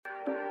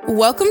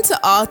Welcome to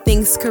All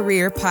Things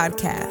Career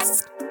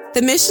Podcast.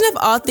 The mission of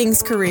All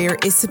Things Career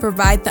is to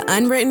provide the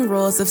unwritten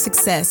rules of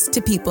success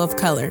to people of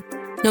color.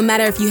 No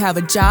matter if you have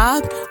a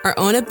job or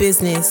own a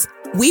business,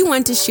 we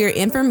want to share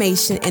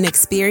information and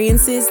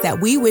experiences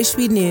that we wish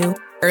we knew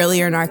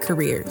earlier in our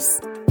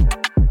careers.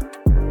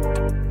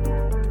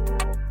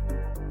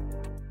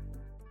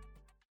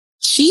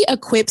 She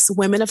equips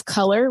women of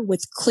color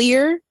with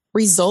clear,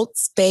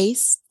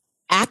 results-based,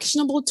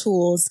 actionable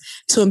tools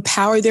to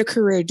empower their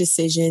career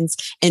decisions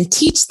and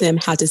teach them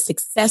how to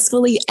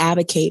successfully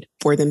advocate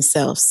for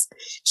themselves.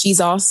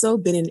 She's also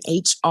been in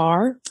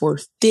HR for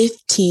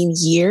 15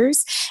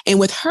 years, and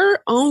with her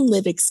own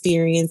lived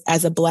experience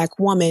as a Black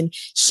woman,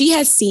 she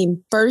has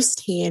seen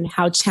firsthand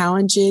how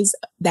challenges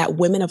that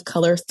women of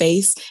color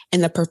face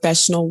in the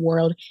professional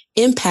world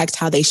impact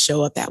how they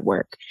show up at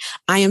work.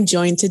 I am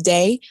joined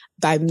today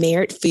by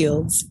Merritt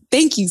Fields.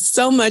 Thank you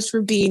so much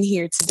for being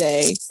here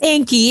today.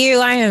 Thank you.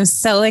 I am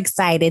so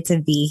excited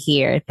to be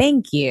here.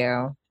 Thank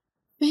you.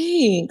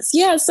 Thanks.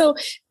 Yeah. So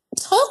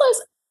tell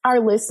us, our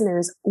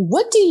listeners,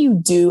 what do you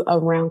do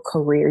around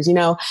careers? You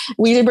know,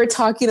 we were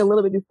talking a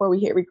little bit before we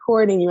hit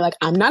recording. You're like,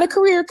 I'm not a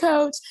career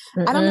coach.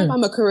 I don't know if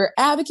I'm a career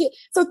advocate.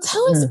 So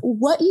tell us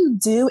what you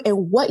do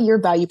and what your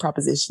value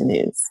proposition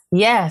is.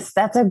 Yes,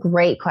 that's a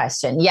great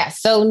question.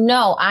 Yes. So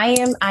no, I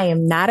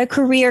am not a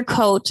career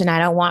coach, and I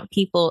don't want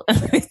people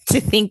to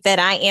think that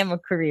I am a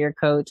career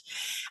coach.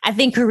 I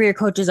think career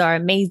coaches are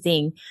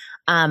amazing.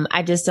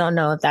 I just don't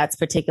know if that's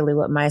particularly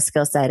what my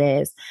skill set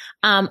is.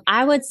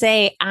 I would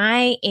say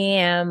I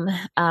am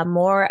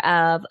more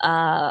of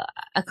a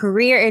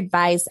career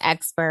advice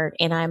expert,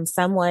 and I'm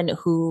someone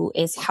who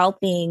is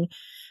helping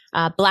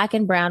Black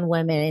and brown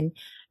women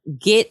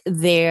get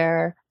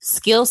their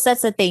skill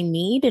sets that they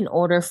need in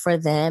order for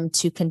them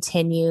to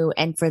continue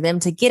and for them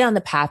to get on the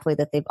pathway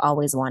that they've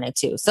always wanted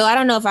to. So I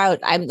don't know if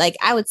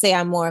I would say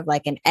I'm more of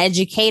like an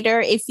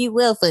educator, if you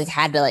will, if I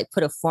had to like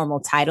put a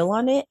formal title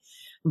on it,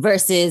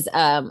 versus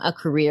a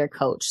career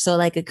coach. So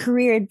like a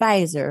career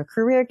advisor, a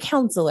career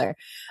counselor,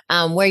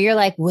 where you're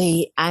like,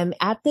 wait, I'm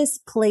at this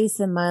place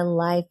in my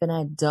life and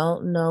I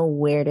don't know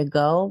where to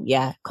go.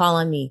 Yeah, call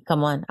on me.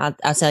 Come on. I'll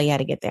tell you how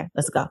to get there.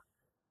 Let's go.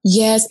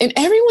 Yes. And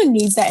everyone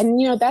needs that. And,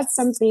 you know, that's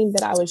something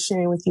that I was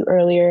sharing with you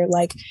earlier.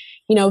 Like,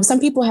 you know, some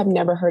people have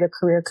never heard of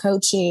career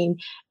coaching.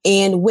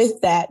 And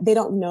with that, they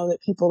don't know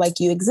that people like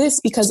you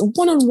exist because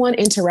one-on-one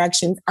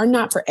interactions are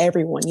not for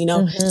everyone. You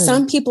know,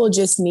 some people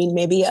just need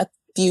maybe a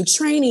few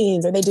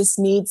trainings, or they just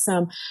need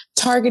some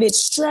targeted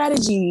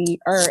strategy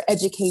or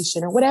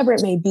education or whatever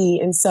it may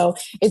be. And so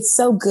it's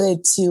so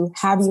good to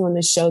have you on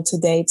the show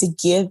today to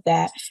give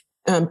that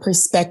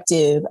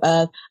perspective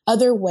of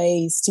other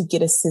ways to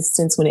get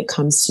assistance when it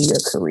comes to your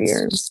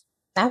career.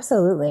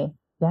 Absolutely.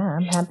 Yeah,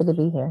 I'm happy to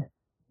be here.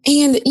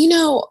 And, you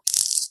know,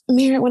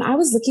 Merritt, when I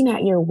was looking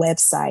at your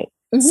website,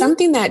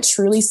 something that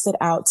truly stood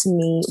out to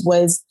me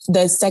was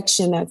the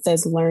section that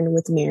says Learn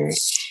with Merritt.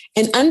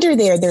 And under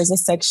there, there's a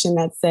section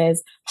that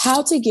says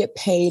how to get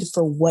paid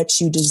for what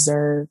you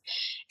deserve.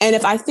 And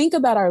if I think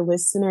about our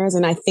listeners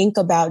and I think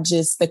about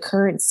just the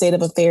current state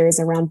of affairs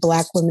around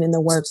Black women in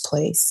the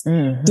workplace,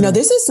 you know,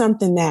 this is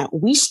something that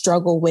we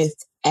struggle with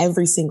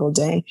every single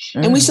day.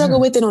 And we struggle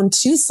with it on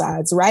two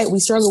sides, right? We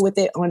struggle with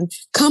it on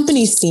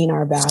companies seeing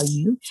our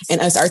value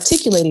and us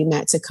articulating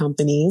that to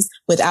companies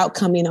without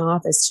coming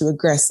off as too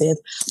aggressive,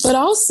 but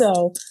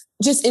also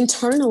just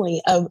internally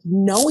of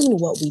knowing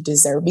what we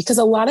deserve. Because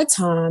a lot of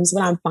times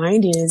what I'm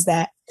finding is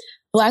that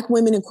Black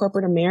women in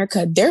corporate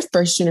America, they're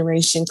first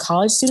generation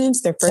college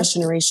students, they're first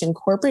generation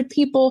corporate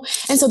people.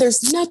 And so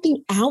there's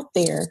nothing out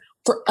there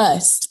for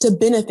us to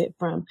benefit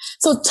from.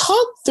 So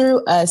talk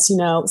through us, you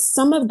know,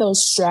 some of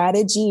those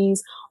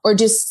strategies or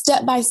just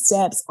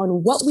step-by-steps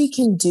on what we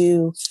can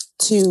do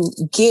to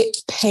get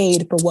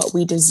paid for what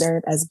we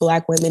deserve as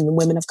Black women and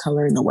women of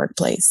color in the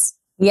workplace.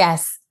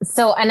 Yes.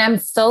 So, and I'm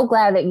so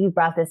glad that you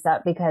brought this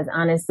up because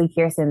honestly,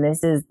 Kirsten,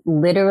 this is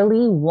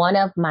literally one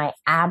of my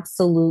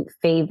absolute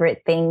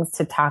favorite things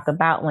to talk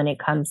about when it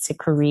comes to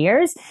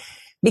careers,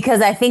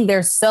 because I think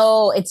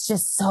it's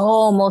just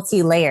so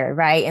multi-layered,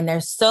 right? And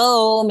there's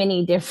so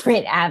many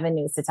different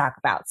avenues to talk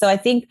about. So I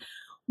think,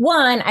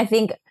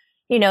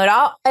 you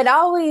know, it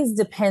always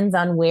depends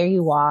on where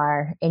you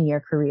are in your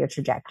career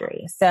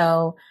trajectory.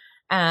 So,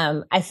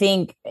 I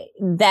think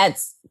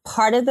that's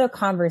part of the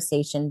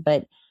conversation,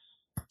 but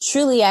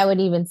truly, I would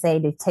even say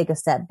to take a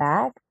step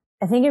back,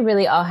 I think it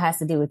really all has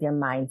to do with your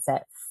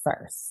mindset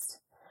first.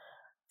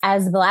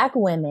 As Black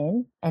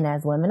women and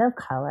as women of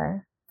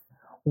color,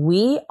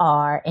 we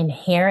are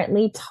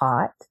inherently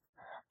taught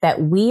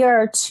that we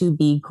are to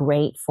be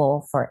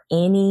grateful for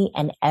any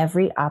and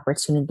every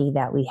opportunity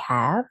that we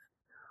have,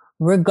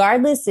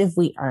 regardless if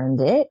we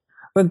earned it,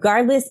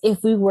 regardless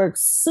if we worked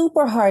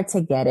super hard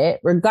to get it,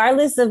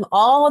 regardless of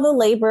all the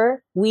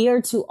labor, we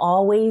are to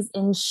always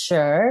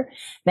ensure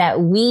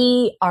that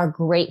we are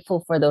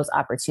grateful for those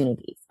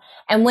opportunities.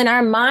 And when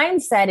our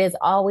mindset is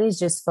always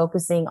just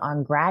focusing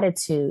on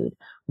gratitude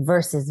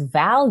versus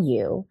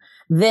value,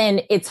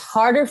 then it's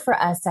harder for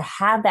us to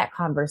have that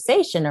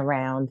conversation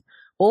around,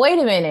 well, wait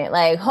a minute,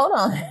 like, hold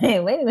on,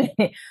 wait a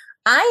minute.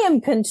 I am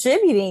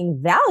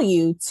contributing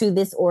value to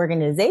this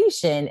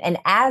organization. And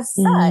as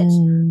such,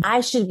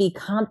 I should be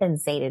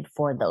compensated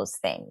for those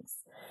things.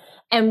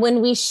 And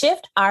when we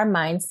shift our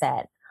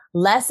mindset,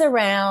 less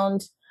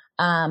around,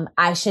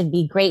 I should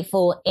be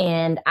grateful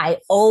and I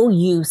owe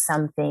you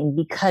something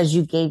because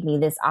you gave me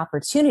this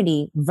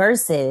opportunity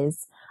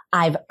versus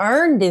I've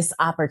earned this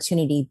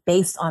opportunity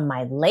based on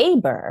my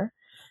labor,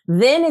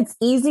 then it's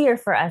easier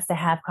for us to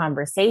have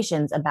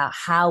conversations about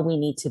how we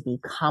need to be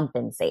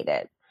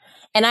compensated.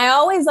 And I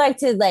always like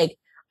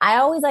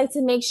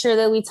to make sure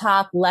that we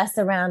talk less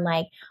around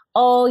like,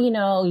 oh,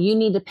 you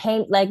need to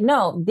pay. Like,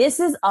 no, this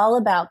is all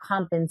about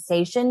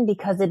compensation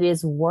because it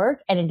is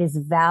work and it is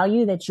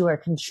value that you are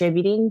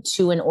contributing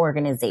to an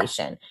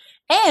organization.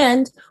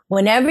 And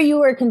whenever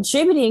you are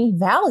contributing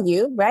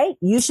value, right,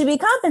 you should be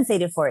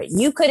compensated for it.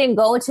 You couldn't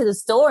go into the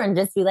store and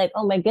just be like,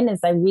 oh my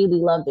goodness, I really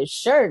love this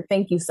shirt.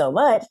 Thank you so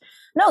much.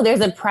 No, there's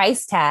a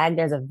price tag.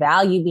 There's a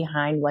value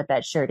behind what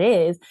that shirt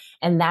is.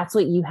 And that's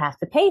what you have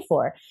to pay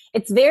for.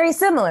 It's very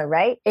similar,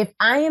 right? If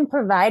I am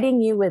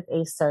providing you with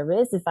a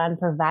service, if I'm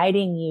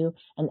providing you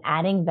and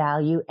adding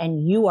value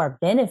and you are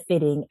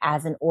benefiting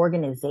as an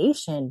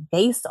organization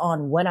based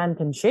on what I'm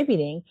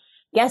contributing,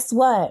 guess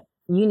what?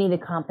 You need to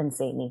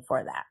compensate me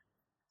for that.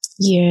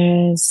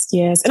 Yes,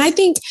 yes. And I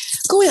think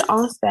going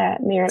off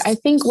that, Merritt, I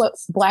think what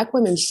Black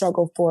women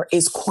struggle for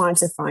is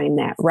quantifying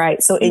that,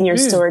 right? So in your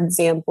store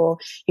example,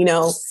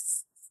 a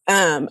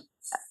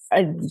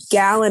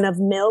gallon of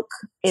milk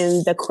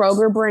in the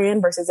Kroger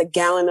brand versus a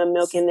gallon of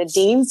milk in the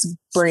Dean's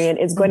brand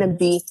is going to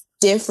be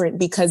different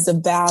because the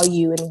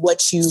value and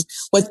what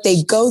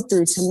they go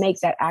through to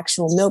make that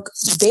actual milk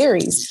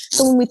varies.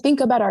 So when we think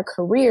about our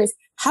careers,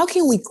 how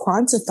can we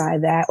quantify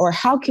that? Or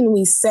how can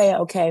we say,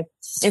 okay,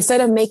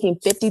 instead of making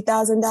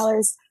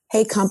 $50,000,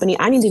 hey, company,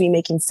 I need to be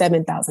making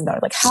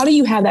 $7,000. Like, how do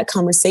you have that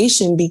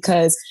conversation?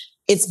 Because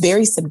it's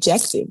very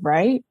subjective,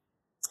 right?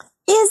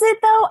 Is it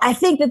though? I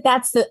think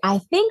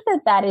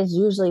that is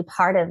usually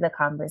part of the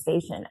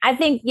conversation. I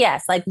think,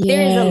 yes, like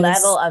there is a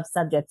level of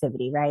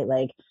subjectivity, right?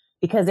 Like,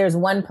 because there's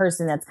one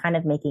person that's kind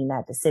of making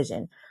that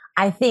decision.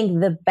 I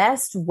think the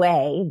best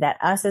way that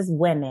us as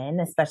women,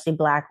 especially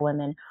Black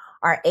women,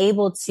 are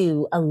able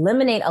to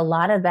eliminate a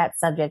lot of that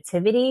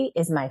subjectivity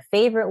is my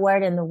favorite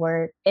word in the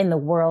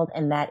world,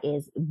 and that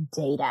is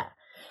data.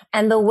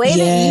 And the way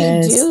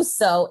that you do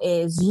so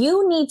is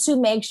you need to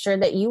make sure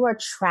that you are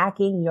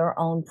tracking your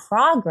own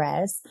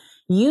progress.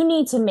 You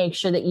need to make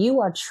sure that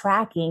you are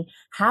tracking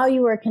how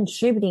you are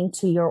contributing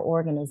to your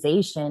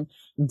organization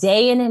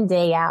day in and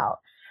day out.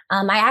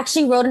 I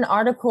actually wrote an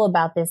article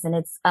about this, and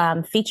it's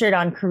featured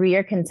on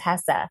Career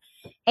Contessa.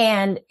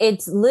 And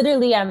it's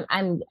literally,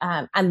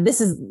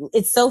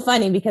 it's so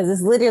funny because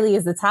this literally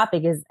is the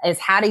topic is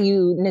how do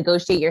you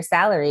negotiate your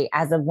salary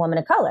as a woman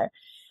of color?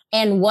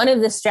 And one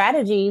of the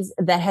strategies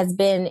that has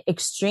been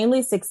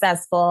extremely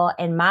successful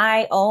in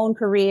my own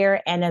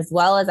career and as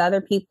well as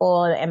other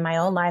people in my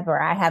own life,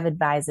 or I have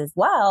advised as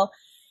well,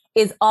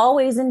 is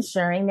always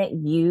ensuring that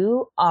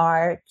you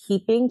are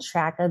keeping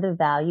track of the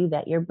value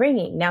that you're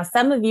bringing. Now,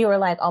 some of you are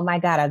like, oh my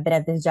God, I've been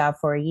at this job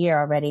for a year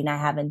already and I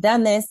haven't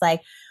done this.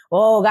 Like,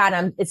 oh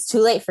God, it's too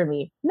late for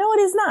me. No, it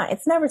is not.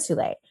 It's never too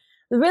late.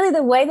 Really,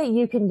 the way that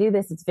you can do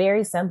this, it's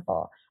very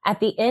simple. At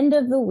the end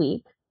of the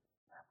week,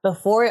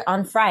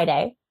 on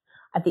Friday,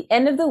 at the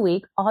end of the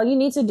week, all you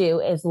need to do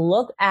is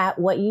look at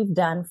what you've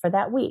done for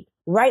that week.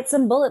 Write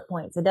some bullet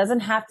points. It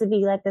doesn't have to be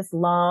like this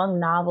long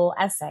novel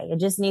essay. It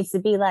just needs to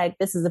be like,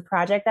 this is a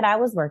project that I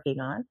was working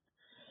on.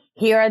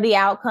 Here are the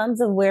outcomes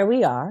of where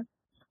we are.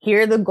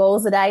 Here are the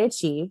goals that I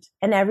achieved,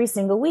 and every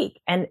single week.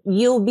 And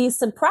you'll be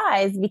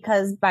surprised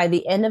because by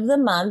the end of the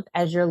month,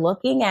 as you're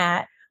looking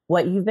at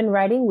what you've been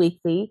writing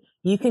weekly,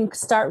 you can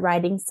start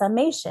writing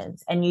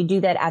summations. And you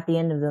do that at the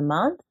end of the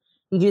month.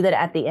 You do that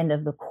at the end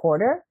of the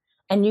quarter.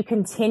 And you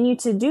continue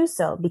to do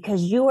so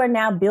because you are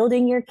now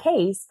building your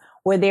case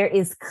where there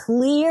is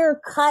clear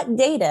cut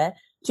data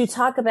to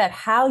talk about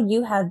how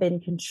you have been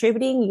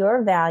contributing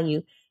your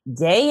value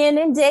day in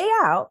and day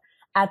out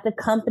at the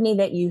company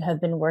that you have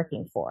been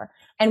working for.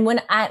 And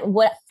what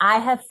I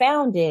have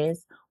found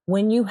is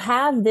when you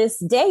have this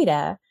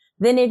data,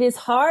 then it is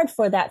hard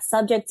for that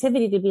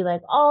subjectivity to be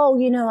like, oh,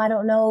 I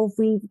don't know if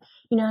we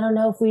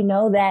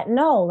know that.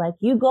 No, like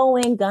you go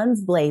in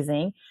guns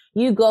blazing.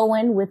 You go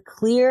in with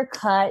clear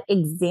cut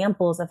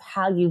examples of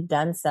how you've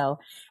done so.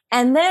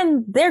 And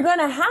then they're going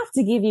to have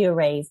to give you a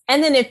raise.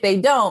 And then if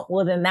they don't,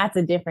 well, then that's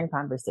a different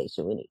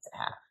conversation we need to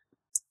have.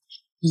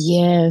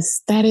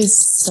 Yes, that is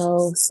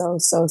so, so,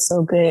 so,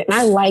 so good. And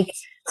I like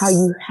how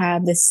you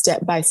have this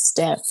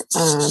step-by-step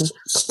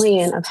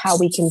plan of how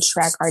we can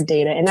track our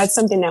data. And that's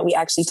something that we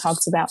actually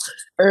talked about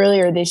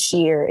earlier this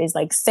year is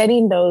like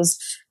setting those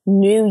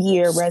New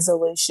Year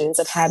resolutions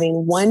of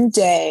having one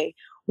day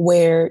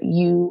where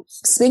you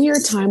spend your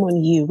time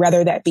on you,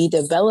 whether that be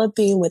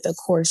developing with a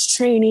course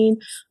training.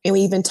 And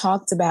we even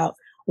talked about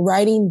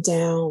writing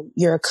down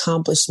your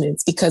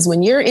accomplishments, because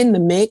when you're in the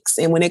mix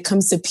and when it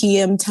comes to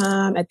PM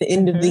time at the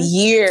end of the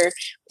year,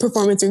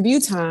 performance review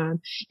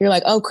time, you're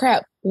like, oh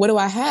crap, what do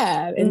I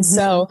have? And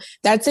so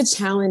that's a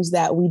challenge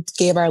that we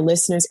gave our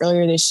listeners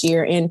earlier this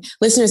year. And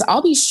listeners,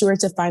 I'll be sure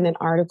to find an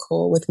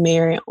article with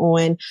Merritt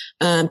on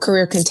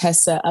Career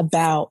Contessa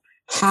about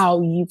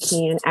how you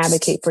can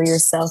advocate for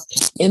yourself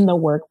in the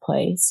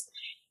workplace.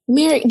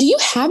 Merritt, do you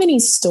have any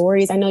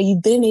stories? I know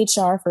you've been in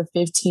HR for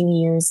 15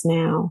 years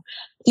now.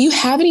 Do you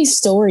have any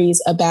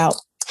stories about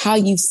how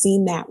you've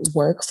seen that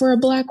work for a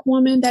Black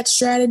woman, that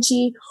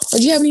strategy? Or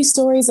do you have any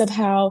stories of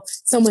how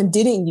someone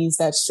didn't use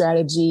that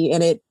strategy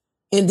and it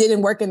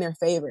didn't work in their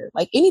favor?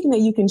 Like anything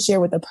that you can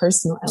share with a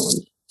personal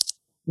element.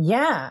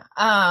 Yeah.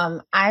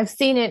 I've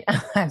seen it.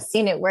 I've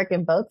seen it work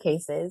in both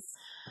cases.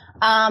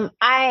 I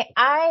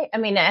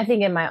mean, I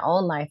think in my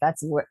own life,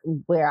 that's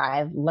where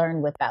I've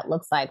learned what that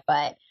looks like.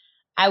 But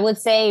I would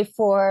say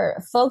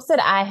for folks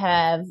that I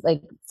have,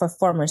 like for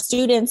former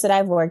students that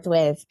I've worked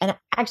with, and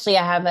actually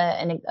I have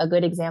a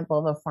good example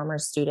of a former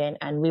student,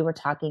 and we were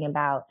talking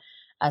about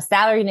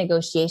salary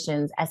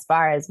negotiations as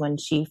far as when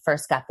she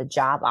first got the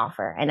job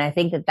offer. And I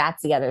think that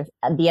that's the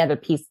other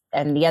piece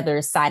and the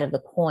other side of the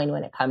coin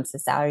when it comes to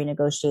salary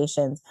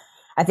negotiations.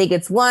 I think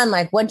it's one,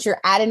 like once you're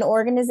at an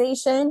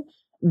organization,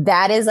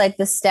 that is like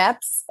the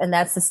steps, and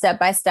that's the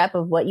step-by-step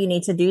of what you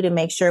need to do to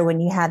make sure when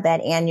you have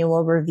that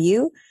annual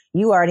review,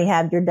 you already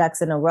have your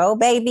ducks in a row,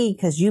 baby,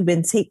 because you've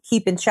been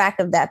keeping track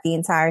of that the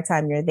entire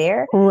time you're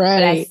there. Right.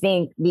 But I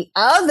think the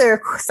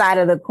other side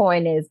of the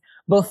coin is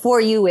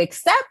before you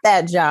accept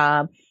that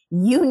job,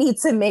 you need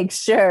to make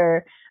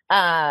sure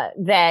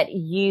that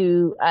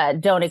you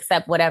don't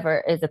accept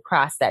whatever is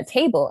across that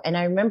table. And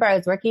I remember I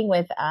was working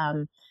with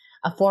a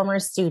former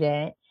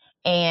student,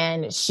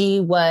 and she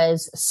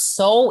was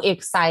so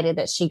excited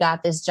that she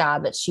got this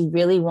job that she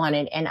really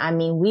wanted. And I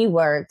mean, we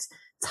worked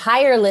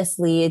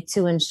tirelessly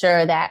to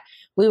ensure that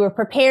we were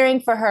preparing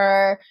for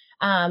her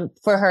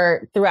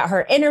throughout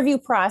her interview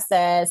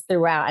process,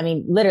 I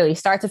mean, literally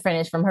start to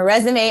finish, from her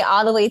resume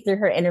all the way through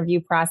her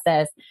interview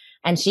process.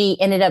 And she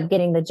ended up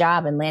getting the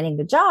job and landing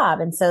the job.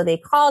 And so they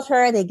called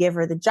her, they give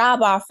her the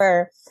job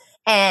offer,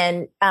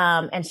 and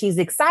she's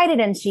excited.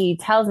 And she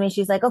tells me,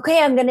 she's like,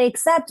 okay, I'm going to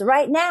accept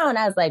right now. And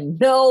I was like,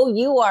 no,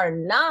 you are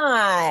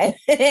not.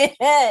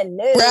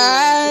 No.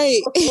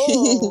 Right.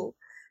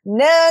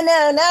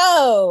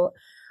 No.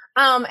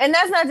 And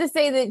that's not to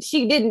say that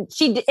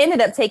she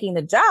ended up taking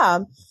the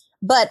job.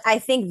 But I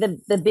think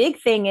the big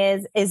thing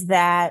is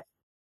that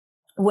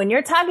when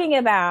you're talking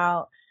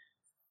about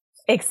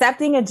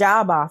accepting a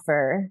job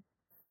offer,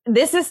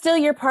 this is still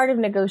your part of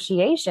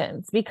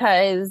negotiations,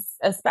 because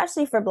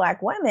especially for Black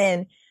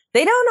women,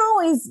 they don't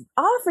always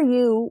offer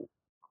you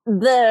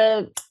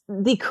the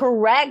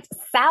correct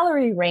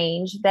salary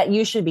range that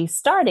you should be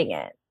starting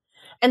in.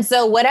 And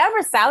so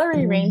whatever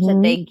salary range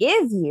that they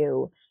give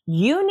you,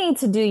 you need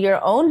to do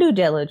your own due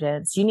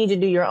diligence. You need to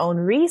do your own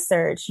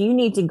research. You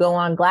need to go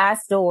on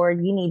Glassdoor.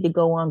 You need to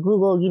go on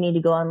Google. You need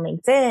to go on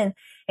LinkedIn,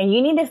 and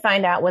you need to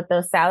find out what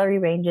those salary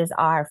ranges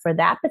are for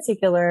that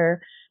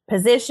particular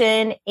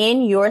position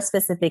in your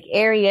specific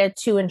area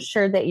to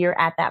ensure that you're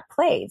at that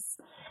place.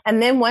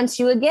 And then once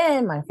you,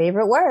 again, my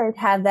favorite word,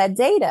 have that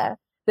data,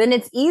 then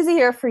it's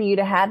easier for you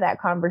to have that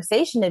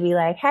conversation to be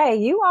like, hey,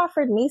 you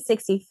offered me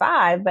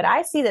 65, but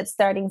I see that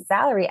starting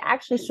salary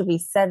actually should be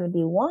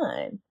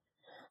 71.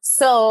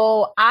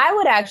 So I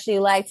would actually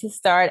like to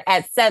start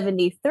at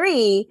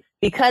 73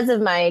 because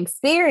of my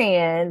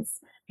experience,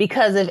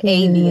 because of A,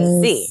 B,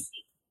 and C.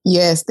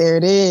 Yes, there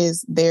it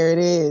is. There it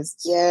is.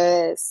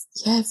 Yes.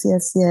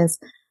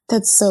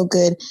 That's so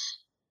good.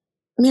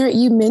 Merritt,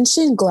 you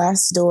mentioned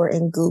Glassdoor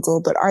and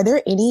Google, but are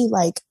there any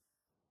like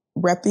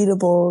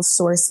reputable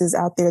sources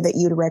out there that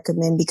you'd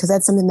recommend? Because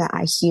that's something that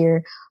I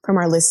hear from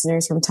our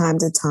listeners from time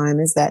to time,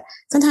 is that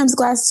sometimes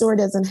Glassdoor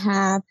doesn't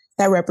have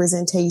that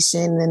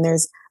representation, and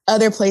there's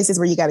other places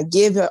where you got to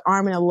give an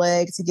arm and a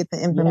leg to get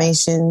the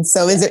information. Yeah.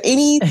 So is there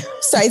any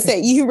sites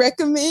that you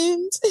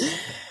recommend?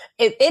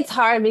 It's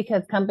hard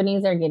because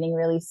companies are getting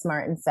really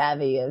smart and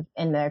savvy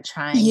and they're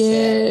trying to,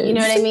 you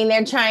know what I mean?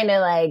 They're trying to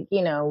like,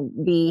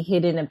 be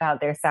hidden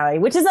about their salary,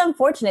 which is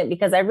unfortunate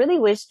because I really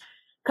wish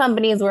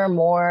companies were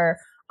more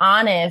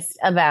honest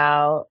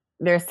about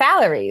their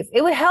salaries.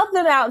 It would help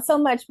them out so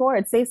much more.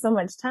 It'd save so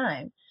much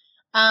time.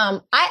 I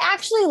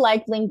actually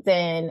like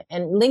LinkedIn,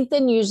 and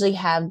LinkedIn usually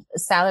have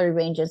salary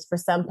ranges for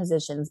some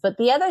positions. But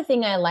the other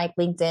thing I like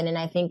LinkedIn, and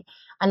I think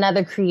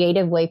another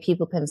creative way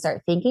people can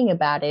start thinking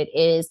about it,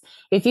 is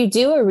if you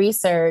do a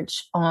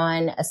research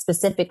on a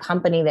specific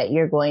company that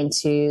you're going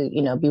to,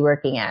 be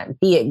working at,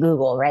 be it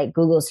Google, right?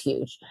 Google's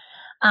huge.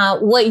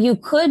 What you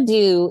could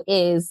do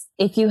is,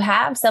 if you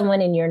have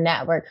someone in your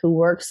network who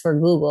works for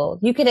Google,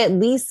 you could at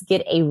least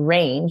get a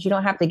range. You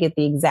don't have to get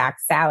the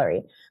exact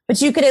salary,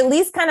 but you could at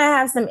least kind of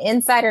have some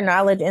insider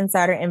knowledge,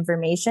 insider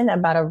information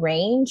about a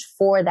range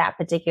for that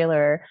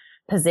particular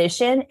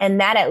position.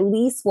 And that at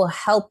least will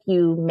help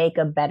you make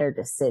a better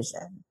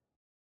decision.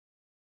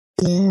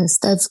 Yes,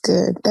 that's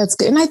good. That's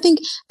good. And I think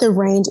the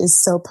range is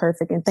so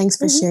perfect. And thanks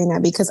for sharing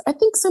that, because I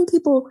think some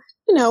people,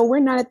 we're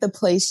not at the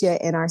place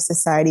yet in our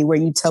society where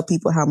you tell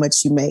people how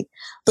much you make.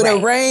 But a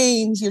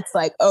range, it's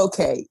like,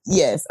 okay,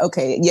 yes,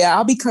 okay. Yeah,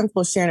 I'll be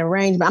comfortable sharing a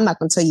range, but I'm not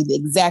going to tell you the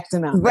exact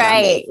amount that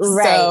I make.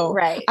 So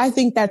I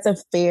think that's a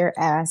fair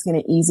ask and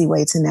an easy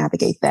way to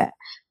navigate that.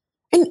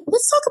 And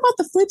let's talk about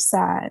the flip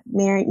side,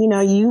 Mary.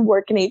 You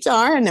work in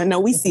HR, and I know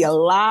we see a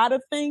lot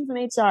of things in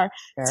HR.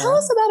 Tell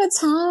us about a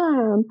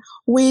time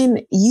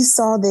when you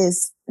saw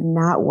this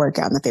not work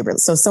out in the favor.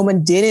 So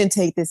someone didn't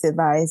take this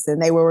advice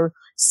and they were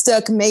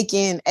stuck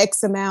making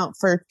X amount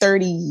for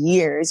 30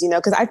 years,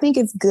 because I think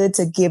it's good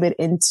to give it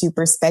into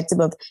perspective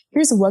of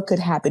here's what could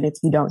happen if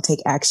you don't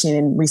take action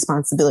and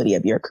responsibility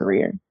of your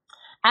career.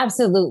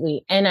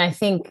 Absolutely. And I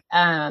think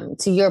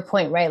to your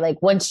point, right,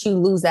 like once you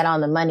lose that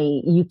on the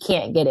money, you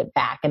can't get it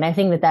back. And I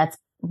think that that's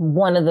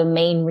one of the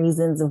main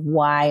reasons of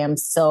why I'm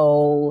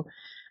so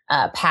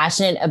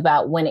passionate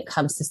about when it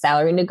comes to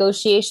salary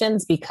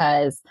negotiations,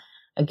 because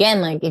again,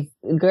 like if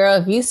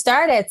you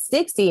start at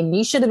 60 and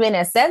you should have been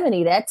at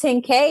 70, that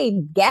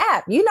 10K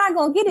gap, you're not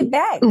going to get it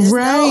back.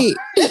 Right.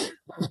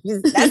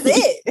 That's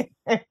it.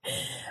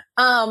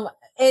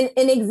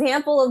 An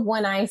example of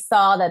when I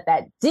saw that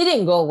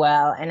didn't go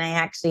well, and I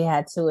actually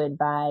had to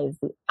advise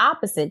the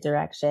opposite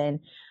direction,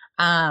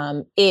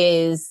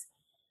 is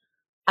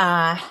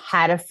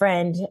had a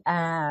friend.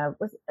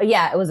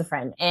 It was a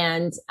friend,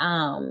 and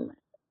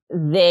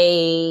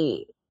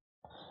they.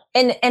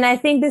 And I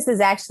think this is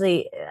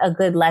actually a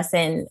good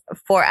lesson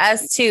for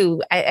us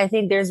too. I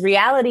think there's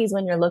realities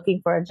when you're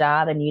looking for a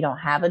job and you don't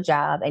have a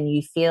job and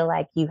you feel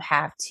like you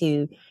have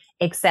to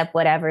accept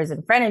whatever's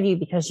in front of you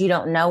because you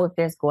don't know if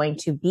there's going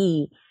to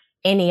be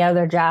any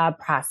other job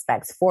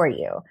prospects for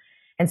you.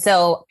 And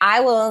so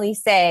I will only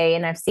say,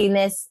 and I've seen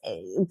this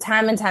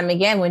time and time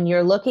again, when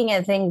you're looking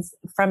at things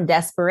from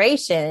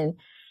desperation,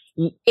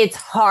 it's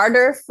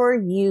harder for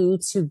you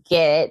to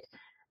get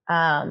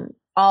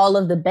all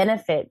of the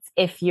benefits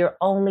if you're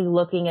only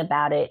looking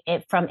about it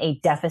from a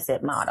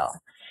deficit model.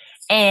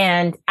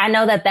 And I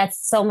know that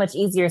that's so much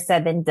easier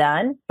said than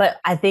done, but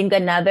I think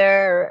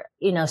another,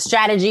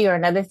 strategy or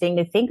another thing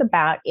to think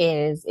about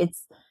is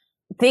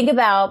think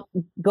about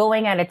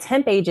going at a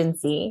temp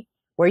agency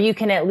where you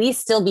can at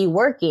least still be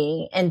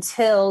working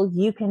until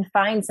you can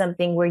find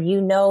something where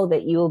you know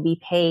that you will be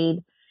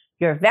paid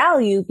your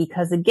value.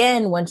 Because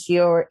again, once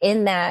you're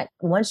in that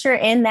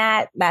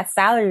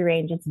salary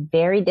range, it's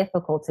very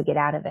difficult to get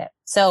out of it.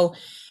 So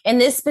in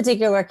this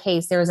particular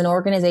case, there was an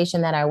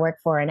organization that I work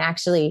for, and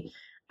actually,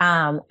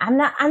 I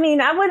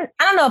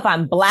don't know if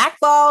I'm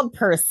blackballed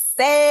per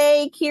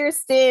se,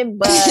 Kirsten,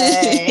 but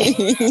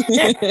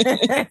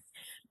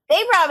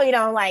they probably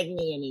don't like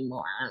me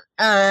anymore.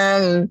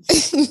 And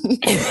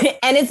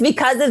it's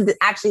because of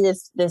actually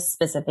this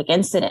specific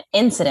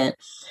incident.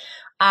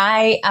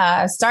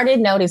 I started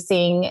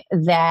noticing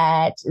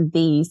that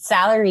the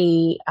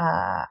salary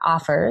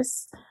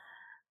offers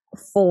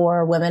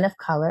for women of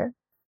color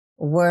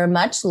were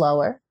much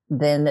lower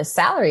than the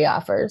salary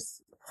offers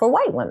for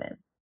white women.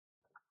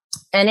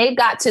 And it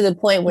got to the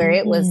point where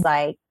it was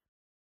like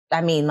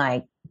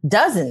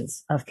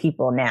dozens of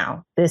people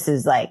now. This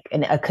is like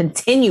a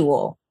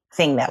continual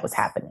thing that was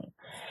happening.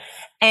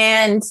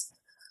 And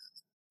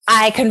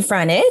I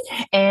confronted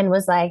and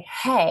was like,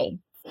 hey,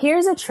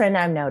 here's a trend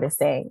I'm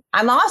noticing.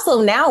 I'm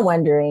also now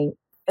wondering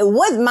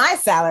what my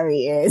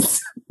salary is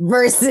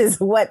versus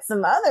what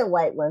some other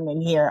white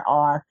women here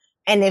are.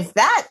 And if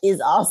that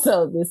is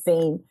also the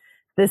same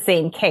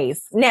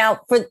case. Now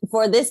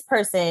for this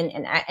person,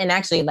 and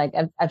actually like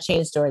I've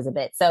changed stories a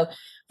bit. So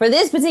for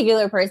this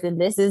particular person,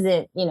 this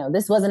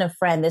wasn't a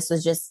friend. This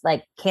was just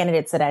like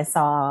candidates that I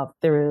saw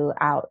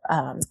throughout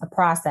a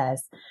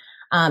process.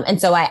 And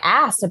so I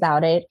asked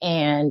about it,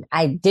 and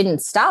I didn't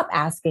stop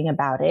asking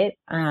about it.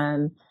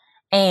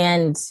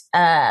 And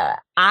I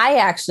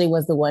actually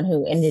was the one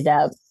who ended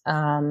up,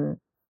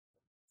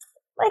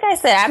 like I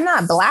said, I'm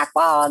not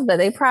blackballed, but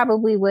they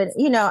probably would,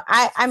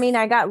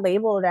 I got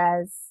labeled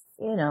as,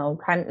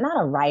 kind of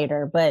not a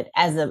writer, but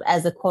as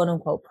a quote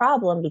unquote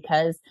problem,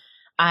 because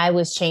I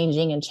was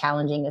changing and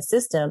challenging a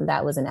system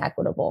that was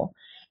inequitable.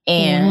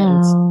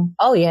 And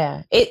oh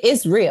yeah, it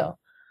is real.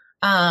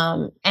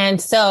 And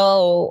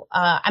so,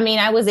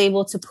 I was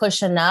able to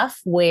push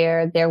enough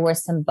where there were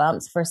some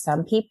bumps for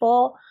some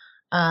people.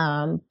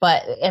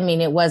 But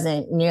it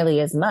wasn't nearly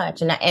as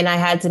much. And I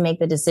had to make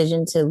the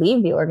decision to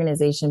leave the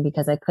organization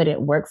because I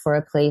couldn't work for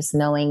a place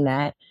knowing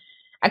that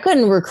I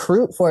couldn't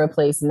recruit for a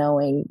place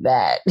knowing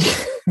that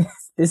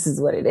this is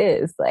what it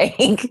is.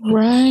 Like,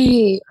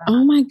 right.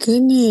 Oh my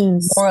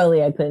goodness.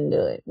 Morally, I couldn't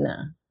do it. No.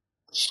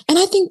 And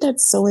I think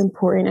that's so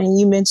important. And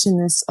you mentioned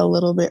this a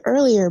little bit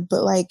earlier,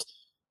 but like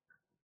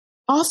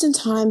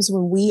oftentimes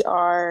when we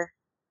are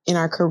in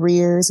our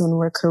careers, when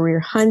we're career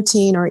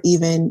hunting or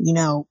even,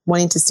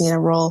 wanting to stay in a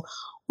role,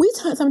 we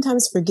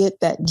sometimes forget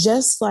that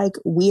just like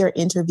we are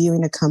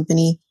interviewing a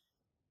company,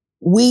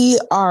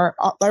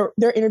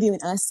 they're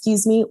interviewing us,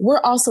 excuse me,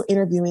 we're also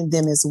interviewing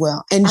them as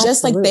well. And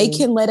just like they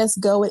can let us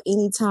go at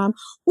any time,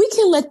 we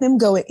can let them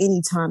go at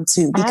any time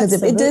too. Because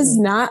if it does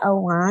not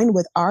align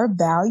with our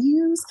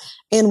values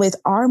and with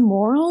our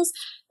morals,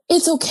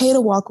 it's okay to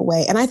walk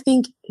away. And I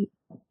think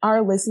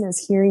our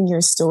listeners hearing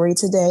your story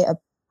today of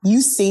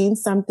you seeing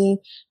something,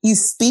 you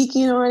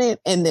speaking on it,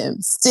 and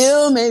then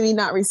still maybe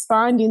not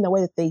responding the way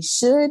that they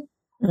should,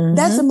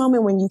 that's a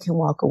moment when you can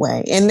walk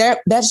away. And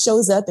that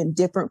shows up in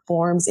different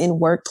forms in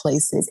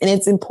workplaces. And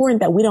it's important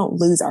that we don't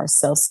lose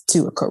ourselves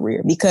to a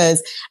career,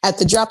 because at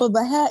the drop of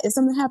a hat, if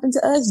something happened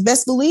to us,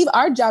 best believe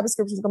our job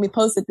description is going to be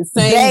posted the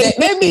same day.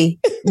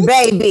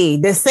 Baby,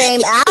 the same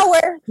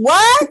hour.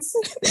 What?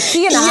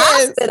 She in the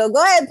hospital.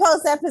 Go ahead and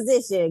post that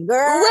position,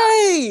 girl.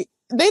 Right.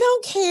 They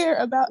don't care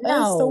about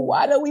us. So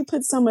why do we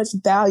put so much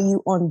value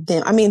on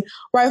them? I mean,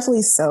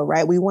 rightfully so,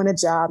 right? We want a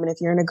job. And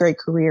if you're in a great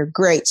career,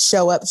 great.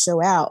 Show up,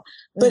 show out.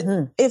 But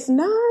if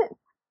not,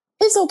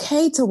 it's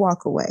okay to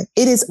walk away.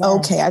 It is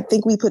okay. I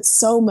think we put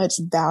so much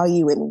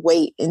value and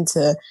weight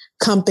into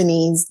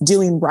companies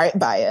doing right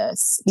by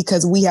us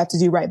because we have to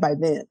do right by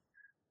them.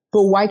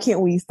 But why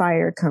can't we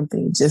fire a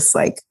company just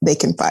like they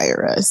can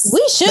fire us?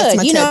 We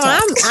should. You know,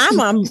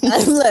 I'm on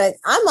look,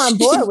 I'm on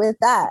board with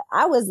that.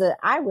 I was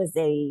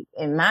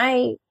in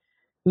my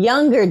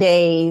younger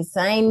days,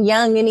 I ain't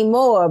young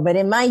anymore, but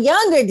in my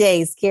younger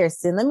days,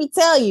 Kirsten, let me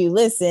tell you,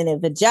 listen,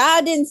 if a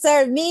job didn't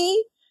serve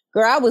me,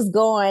 girl, I was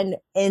gone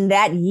in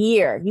that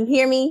year. You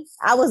hear me?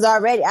 I was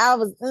gone.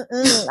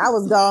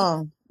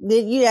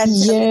 Did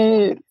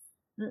you?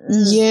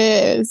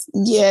 Yes.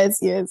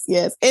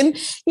 And,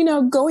 you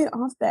know, going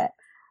off that,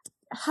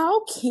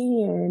 how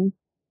can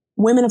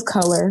women of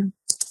color,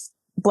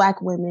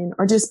 Black women,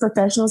 or just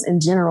professionals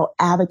in general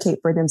advocate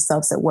for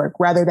themselves at work,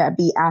 rather that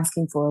be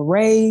asking for a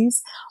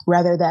raise,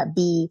 rather that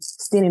be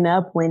standing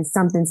up when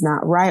something's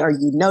not right or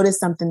you notice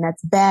something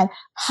that's bad?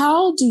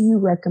 How do you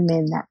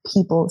recommend that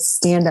people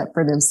stand up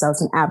for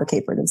themselves and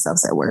advocate for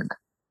themselves at work?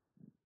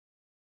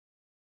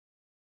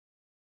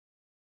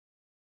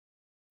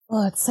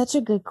 Well, it's such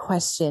a good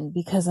question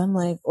because I'm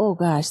like, oh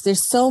gosh,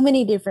 there's so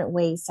many different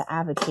ways to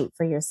advocate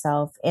for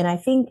yourself. And I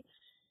think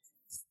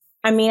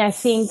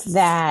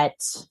that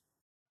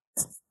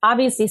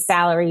obviously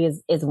salary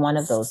is one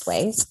of those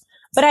ways,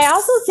 but I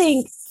also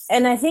think,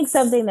 and I think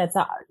something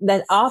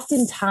that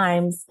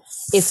oftentimes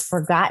is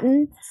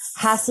forgotten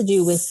has to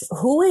do with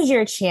who is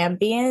your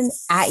champion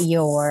at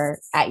your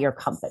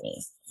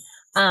company.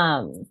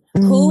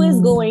 Who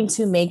is going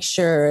to make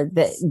sure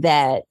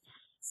that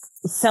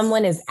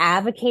someone is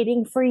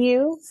advocating for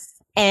you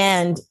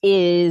and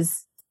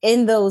is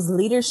in those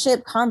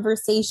leadership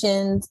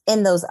conversations,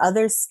 in those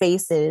other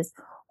spaces,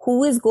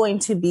 who is going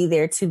to be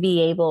there to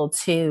be able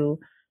to,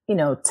 you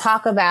know,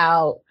 talk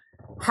about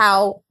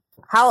how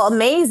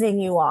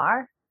amazing you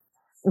are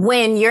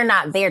when you're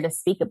not there to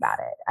speak about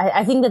it.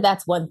 I think that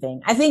that's one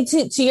thing. I think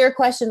to your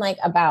question, like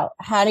about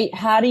how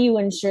do you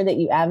ensure that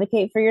you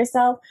advocate for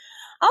yourself?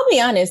 I'll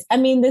be honest. I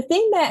mean, the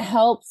thing that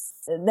helps,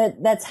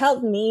 that's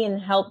helped me and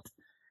helped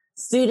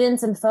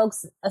students and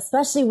folks,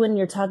 especially when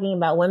you're talking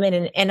about women.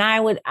 And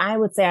I would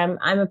say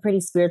I'm a pretty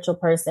spiritual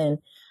person.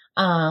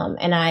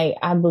 And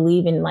I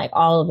believe in like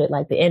all of it,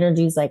 like the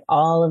energies, like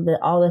all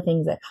the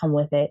things that come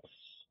with it.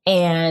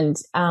 And,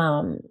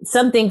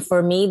 something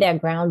for me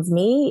that grounds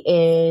me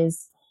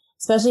is,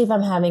 especially if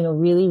I'm having a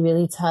really,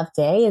 really tough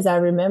day, is I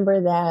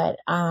remember that,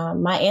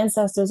 my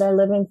ancestors are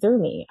living through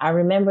me. I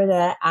remember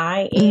that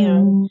I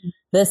am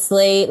the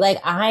slave. Like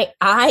I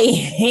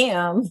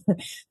am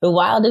the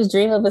wildest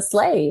dream of a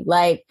slave.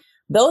 Like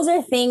those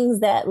are things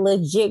that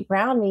legit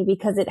ground me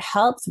because it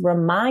helps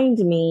remind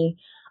me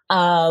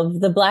of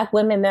the Black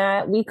women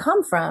that we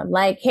come from.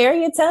 Like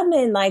Harriet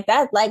Tubman, like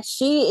that, like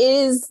she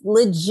is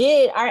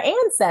legit our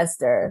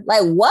ancestor.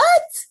 Like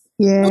what?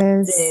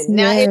 Yes.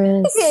 Now, if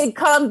you can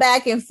come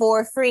back and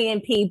forth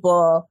freeing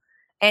people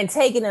and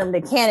taking them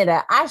to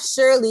Canada, I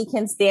surely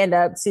can stand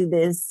up to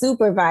this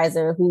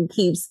supervisor who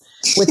keeps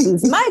with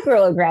these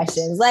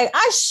microaggressions. Like,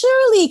 I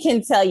surely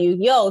can tell you,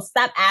 yo,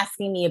 stop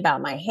asking me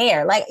about my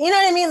hair. Like, you know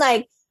what I mean?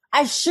 Like,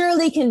 I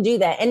surely can do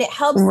that. And it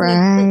helps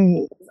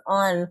me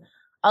on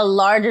a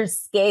larger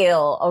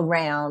scale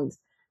around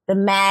the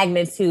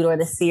magnitude or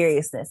the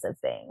seriousness of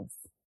things.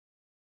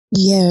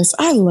 Yes,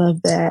 I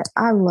love that.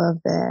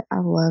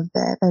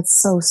 That's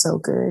so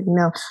good. You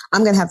know,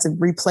 I'm going to have to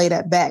replay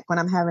that back when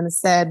I'm having a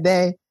sad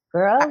day.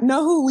 Girl, I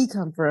know who we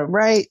come from,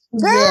 right?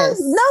 Girl, yes.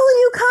 Know who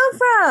you come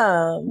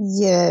from.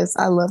 Yes,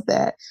 I love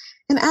that.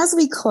 And as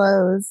we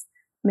close,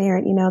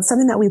 Merritt, you know,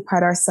 something that we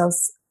pride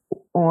ourselves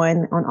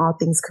on all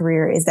things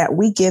career is that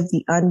we give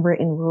the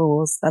unwritten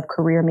rules of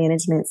career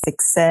management,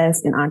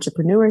 success, and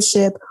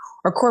entrepreneurship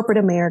or corporate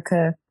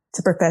America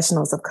to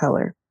professionals of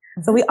color.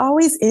 So we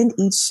always end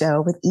each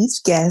show with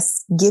each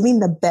guest giving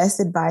the best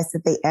advice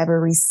that they ever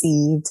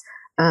received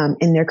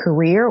in their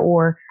career,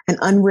 or an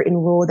unwritten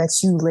rule that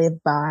you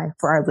live by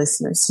for our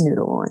listeners to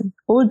noodle on.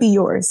 What would be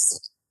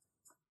yours?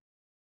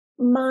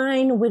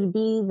 Mine would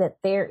be that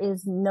there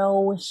is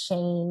no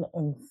shame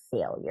in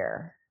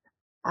failure.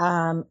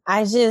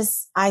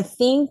 I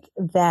think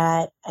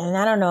that, and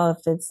I don't know if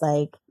it's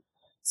like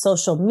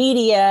social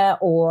media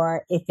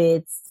or if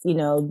it's,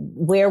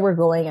 where we're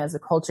going as a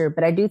culture,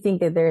 but I do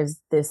think that there's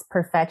this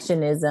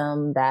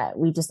perfectionism that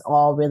we just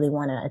all really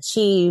want to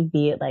achieve,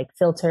 be it like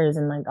filters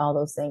and like all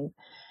those things.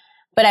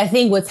 But I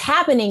think what's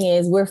happening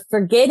is we're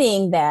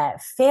forgetting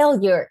that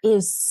failure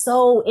is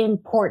so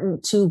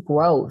important to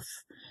growth.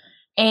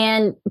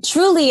 And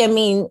truly, I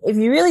mean, if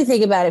you really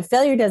think about it,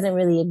 failure doesn't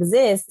really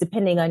exist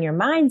depending on your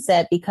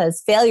mindset,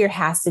 because failure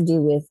has to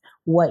do with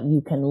what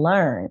you can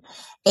learn.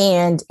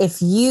 And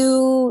if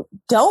you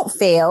don't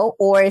fail,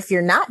 or if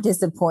you're not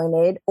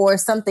disappointed, or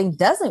something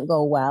doesn't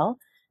go well,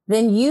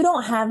 then you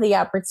don't have the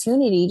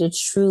opportunity to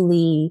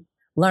truly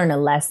learn a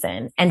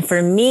lesson. And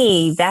for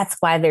me, that's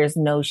why there's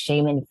no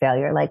shame in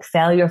failure. Like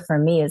failure for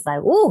me is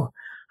like, ooh,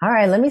 all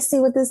right, let me see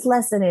what this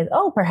lesson is.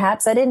 Oh,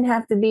 perhaps I didn't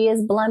have to be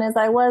as blunt as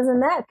I was in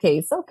that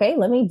case. Okay,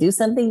 let me do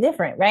something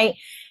different, right?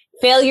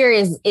 Failure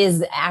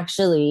is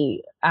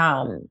actually,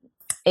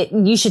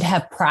 you should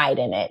have pride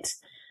in it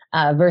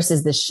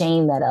versus the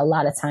shame that a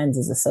lot of times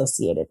is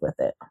associated with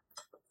it.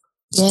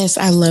 Yes,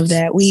 I love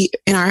that.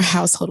 In our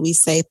household, we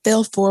say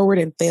fail forward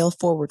and fail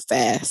forward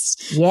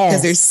fast. Yes.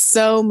 Because there's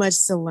so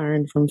much to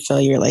learn from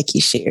failure, like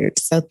you shared.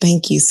 So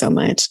thank you so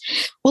much.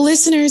 Well,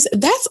 listeners,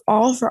 that's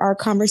all for our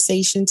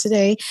conversation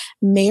today.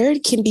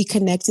 Merritt can be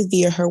connected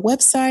via her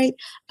website.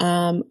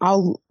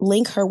 I'll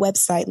link her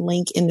website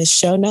link in the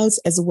show notes,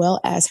 as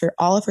well as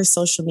all of her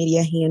social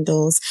media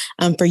handles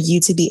for you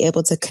to be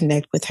able to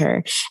connect with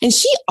her. And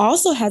she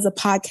also has a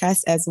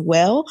podcast as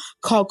well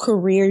called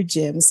Career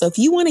Gym. So if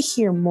you want to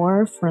hear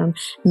more from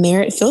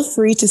Merritt, feel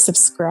free to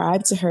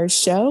subscribe to her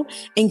show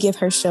and give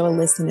her show a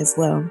listen as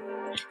well.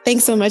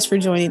 Thanks so much for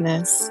joining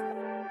us.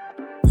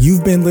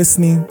 You've been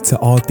listening to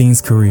All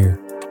Things Career.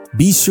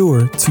 Be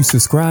sure to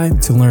subscribe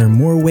to learn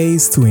more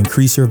ways to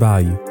increase your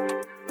value.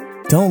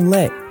 Don't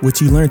let what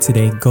you learned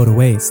today go to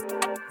waste.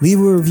 Leave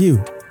a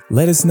review.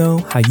 Let us know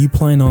how you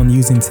plan on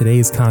using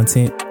today's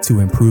content to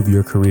improve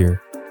your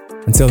career.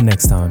 Until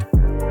next time.